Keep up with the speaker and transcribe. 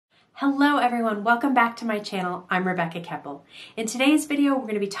Hello everyone, welcome back to my channel. I'm Rebecca Keppel. In today's video, we're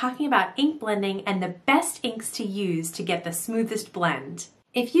going to be talking about ink blending and the best inks to use to get the smoothest blend.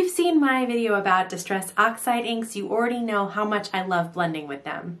 If you've seen my video about Distress Oxide inks, you already know how much I love blending with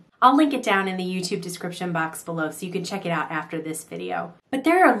them. I'll link it down in the YouTube description box below so you can check it out after this video. But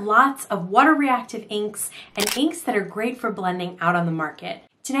there are lots of water reactive inks and inks that are great for blending out on the market.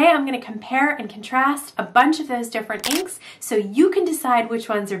 Today I'm going to compare and contrast a bunch of those different inks so you can decide which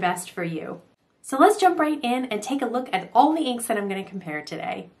ones are best for you. So let's jump right in and take a look at all the inks that I'm going to compare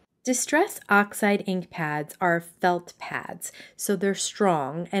today. Distress Oxide ink pads are felt pads, so they're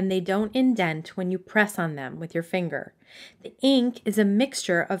strong and they don't indent when you press on them with your finger. The ink is a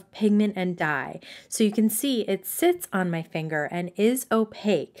mixture of pigment and dye, so you can see it sits on my finger and is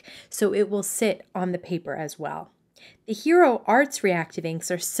opaque, so it will sit on the paper as well. The Hero Arts Reactive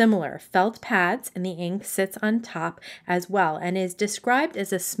Inks are similar felt pads, and the ink sits on top as well and is described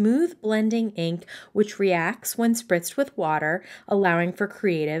as a smooth blending ink which reacts when spritzed with water, allowing for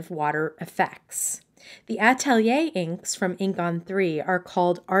creative water effects. The Atelier inks from Ink on 3 are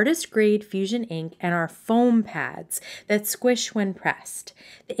called artist grade fusion ink and are foam pads that squish when pressed.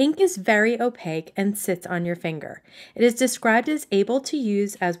 The ink is very opaque and sits on your finger. It is described as able to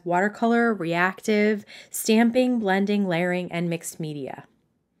use as watercolor, reactive, stamping, blending, layering, and mixed media.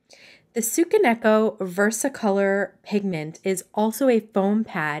 The Tsukineko VersaColor pigment is also a foam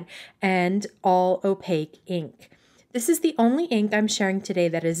pad and all opaque ink. This is the only ink I'm sharing today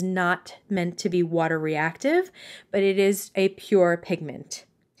that is not meant to be water reactive, but it is a pure pigment.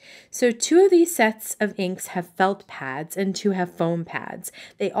 So 2 of these sets of inks have felt pads and 2 have foam pads.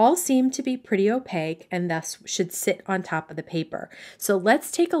 They all seem to be pretty opaque and thus should sit on top of the paper. So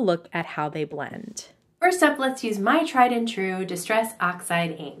let's take a look at how they blend. First up, let's use my tried and true Distress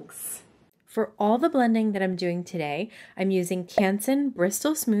Oxide inks. For all the blending that I'm doing today, I'm using Canson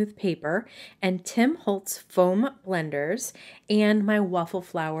Bristol Smooth paper and Tim Holtz foam blenders and my Waffle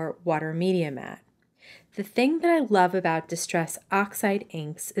Flower water media mat. The thing that I love about Distress Oxide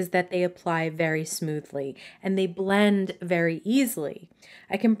inks is that they apply very smoothly and they blend very easily.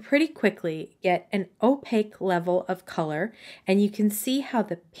 I can pretty quickly get an opaque level of color, and you can see how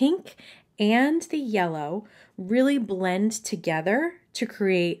the pink and the yellow really blend together to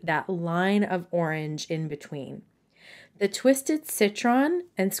create that line of orange in between. The Twisted Citron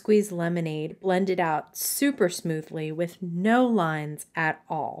and Squeezed Lemonade blended out super smoothly with no lines at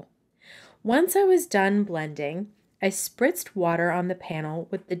all. Once I was done blending, I spritzed water on the panel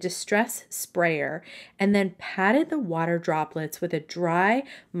with the Distress sprayer and then patted the water droplets with a dry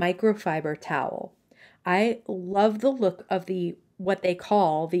microfiber towel. I love the look of what they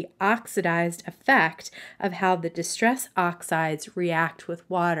call the oxidized effect of how the Distress Oxides react with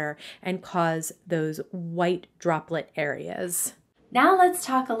water and cause those white droplet areas. Now let's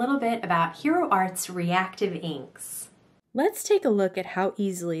talk a little bit about Hero Arts Reactive Inks. Let's take a look at how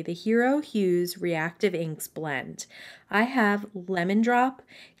easily the Hero Hues Reactive Inks blend. I have Lemon Drop,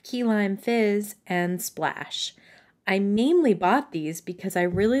 Key Lime Fizz, and Splash. I mainly bought these because I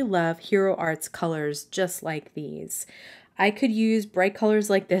really love Hero Arts colors just like these. I could use bright colors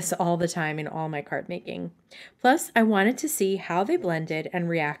like this all the time in all my card making. Plus, I wanted to see how they blended and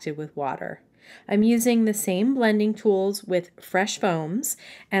reacted with water. I'm using the same blending tools with fresh foams,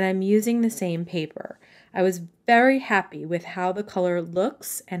 and I'm using the same paper. I was very happy with how the color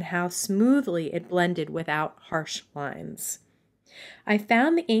looks and how smoothly it blended without harsh lines. I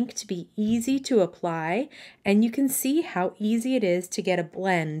found the ink to be easy to apply, and you can see how easy it is to get a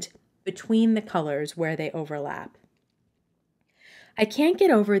blend between the colors where they overlap. I can't get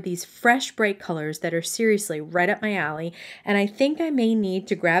over these fresh, bright colors that are seriously right up my alley, and I think I may need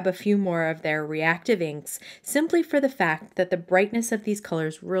to grab a few more of their reactive inks simply for the fact that the brightness of these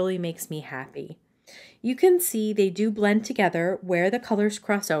colors really makes me happy. You can see they do blend together where the colors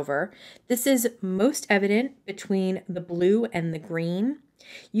cross over. This is most evident between the blue and the green.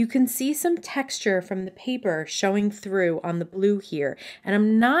 You can see some texture from the paper showing through on the blue here, and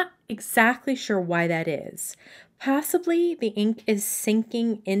I'm not exactly sure why that is. Possibly the ink is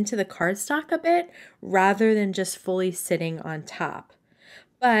sinking into the cardstock a bit rather than just fully sitting on top.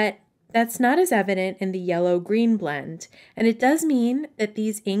 But that's not as evident in the yellow-green blend, and it does mean that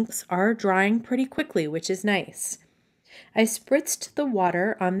these inks are drying pretty quickly, which is nice. I spritzed the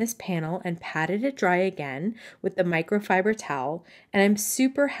water on this panel and patted it dry again with the microfiber towel, and I'm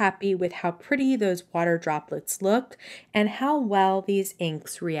super happy with how pretty those water droplets look and how well these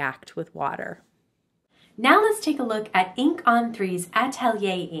inks react with water. Now let's take a look at Ink on 3's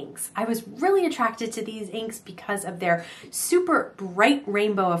Atelier inks. I was really attracted to these inks because of their super bright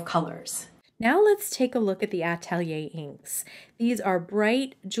rainbow of colors. Now let's take a look at the Atelier inks. These are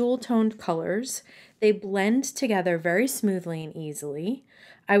bright jewel-toned colors. They blend together very smoothly and easily.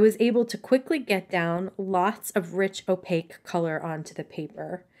 I was able to quickly get down lots of rich opaque color onto the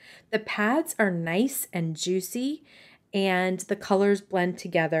paper. The pads are nice and juicy, and the colors blend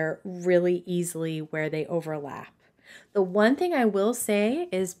together really easily where they overlap. The one thing I will say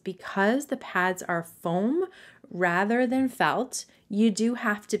is because the pads are foam rather than felt, you do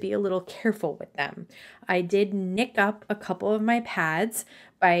have to be a little careful with them. I did nick up a couple of my pads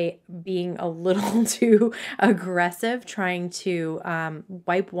by being a little too aggressive trying to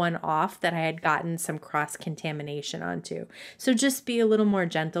wipe one off that I had gotten some cross-contamination onto. So just be a little more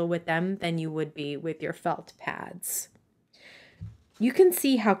gentle with them than you would be with your felt pads. You can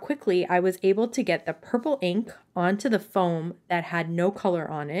see how quickly I was able to get the purple ink onto the foam that had no color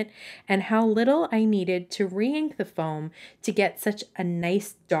on it, and how little I needed to re-ink the foam to get such a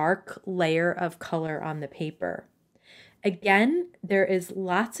nice dark layer of color on the paper. Again, there is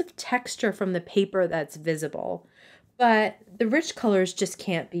lots of texture from the paper that's visible, but the rich colors just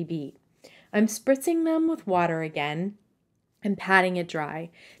can't be beat. I'm spritzing them with water again and patting it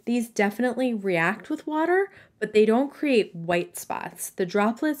dry. These definitely react with water, but they don't create white spots. The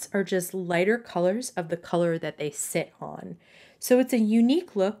droplets are just lighter colors of the color that they sit on. So it's a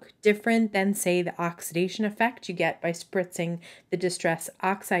unique look, different than, say, the oxidation effect you get by spritzing the Distress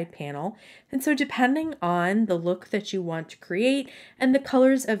Oxide panel. And so depending on the look that you want to create and the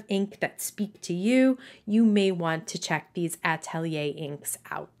colors of ink that speak to you, you may want to check these Atelier inks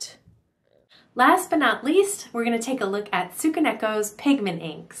out. Last but not least, we're going to take a look at Tsukineko's pigment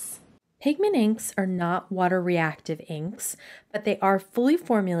inks. Pigment inks are not water-reactive inks, but they are fully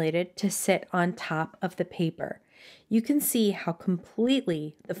formulated to sit on top of the paper. You can see how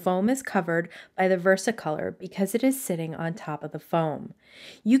completely the foam is covered by the VersaColor because it is sitting on top of the foam.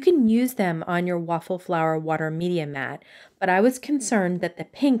 You can use them on your waffle flower water media mat, but I was concerned that the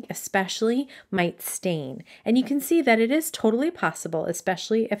pink especially might stain, and you can see that it is totally possible,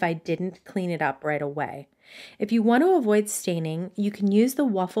 especially if I didn't clean it up right away. If you want to avoid staining, you can use the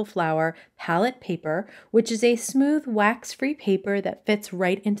waffle flower palette paper, which is a smooth wax-free paper that fits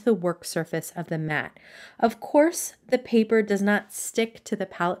right into the work surface of the mat. Of course, the paper does not stick to the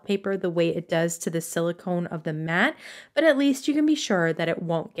palette paper the way it does to the silicone of the mat, but at least you can be sure that it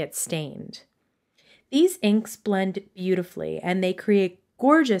won't get stained. These inks blend beautifully, and they create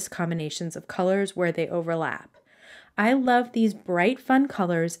gorgeous combinations of colors where they overlap. I love these bright, fun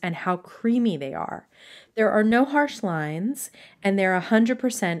colors and how creamy they are. There are no harsh lines, and they're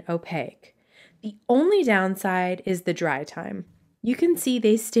 100% opaque. The only downside is the dry time. You can see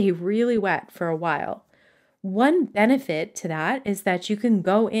they stay really wet for a while. One benefit to that is that you can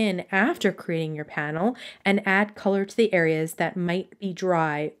go in after creating your panel and add color to the areas that might be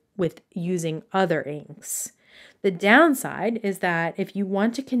dry with using other inks. The downside is that if you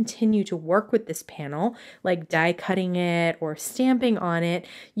want to continue to work with this panel, like die cutting it or stamping on it,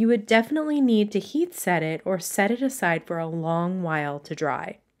 you would definitely need to heat set it or set it aside for a long while to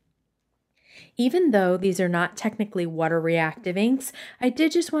dry. Even though these are not technically water-reactive inks, I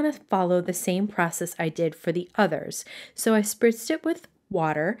did just want to follow the same process I did for the others, so I spritzed it with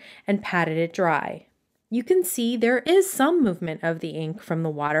water and patted it dry. You can see there is some movement of the ink from the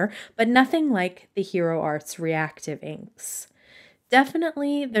water, but nothing like the Hero Arts Reactive inks.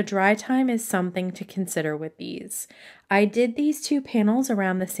 Definitely, the dry time is something to consider with these. I did these two panels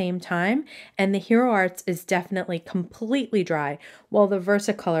around the same time, and the Hero Arts is definitely completely dry, while the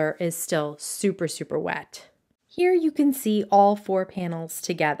VersaColor is still super, super wet. Here you can see all four panels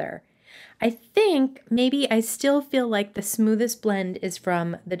together. I think maybe I still feel like the smoothest blend is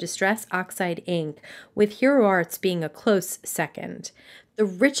from the Distress Oxide ink, with Hero Arts being a close second. The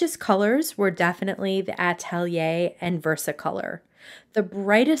richest colors were definitely the Atelier and VersaColor. The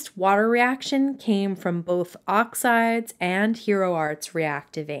brightest water reaction came from both Oxides and Hero Arts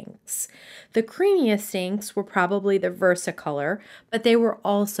Reactive inks. The creamiest inks were probably the VersaColor, but they were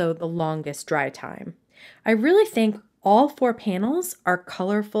also the longest dry time. I really think all four panels are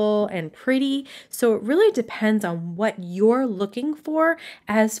colorful and pretty, so it really depends on what you're looking for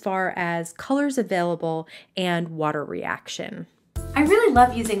as far as colors available and water reaction. I really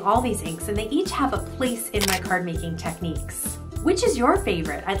love using all these inks, and they each have a place in my card making techniques. Which is your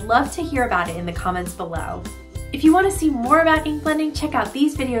favorite? I'd love to hear about it in the comments below. If you want to see more about ink blending, check out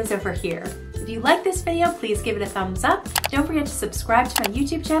these videos over here. If you like this video, please give it a thumbs up. Don't forget to subscribe to my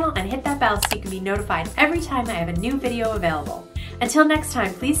YouTube channel and hit that bell so you can be notified every time I have a new video available. Until next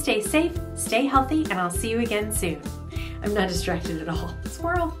time, please stay safe, stay healthy, and I'll see you again soon. I'm not distracted at all.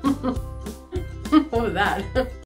 Squirrel! What was that?